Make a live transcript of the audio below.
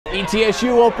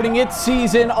ETSU opening its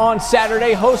season on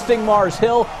Saturday, hosting Mars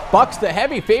Hill. Bucs the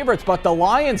heavy favorites, but the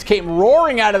Lions came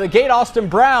roaring out of the gate. Austin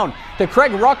Brown to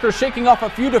Craig Rucker, shaking off a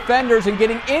few defenders and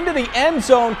getting into the end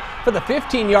zone for the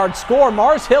 15-yard score.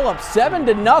 Mars Hill up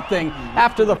 7-0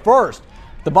 after the first.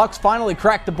 The Bucs finally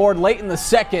cracked the board late in the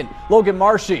second. Logan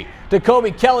Marshy to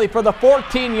Kobe Kelly for the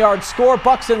 14-yard score.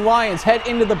 Bucs and Lions head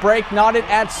into the break, knotted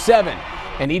at 7.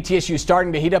 And ETSU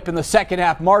starting to heat up in the second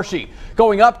half. Marshy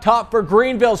going up top for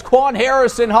Greenville's Quan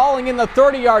Harrison, hauling in the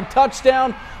 30-yard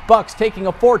touchdown. Bucs taking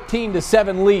a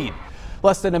 14-7 lead.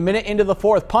 Less than a minute into the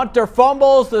fourth, punter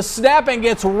fumbles the snap and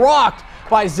gets rocked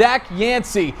by Zach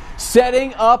Yancey,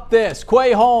 setting up this.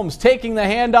 Quay Holmes taking the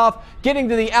handoff, getting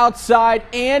to the outside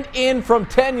and in from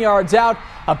 10 yards out.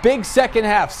 A big second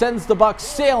half sends the Bucs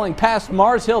sailing past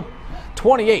Mars Hill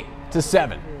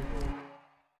 28-7.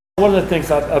 One of the things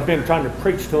I've been trying to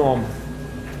preach to them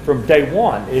from day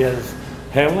one is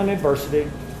handling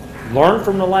adversity, learn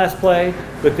from the last play,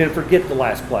 but then forget the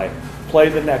last play. Play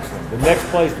the next one. The next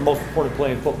play is the most important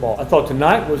play in football. I thought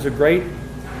tonight was a great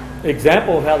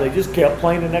example of how they just kept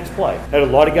playing the next play. Had a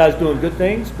lot of guys doing good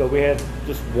things, but we had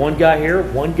just one guy here,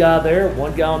 one guy there,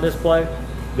 one guy on this play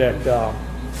that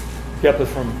kept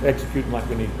us from executing like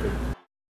we needed to.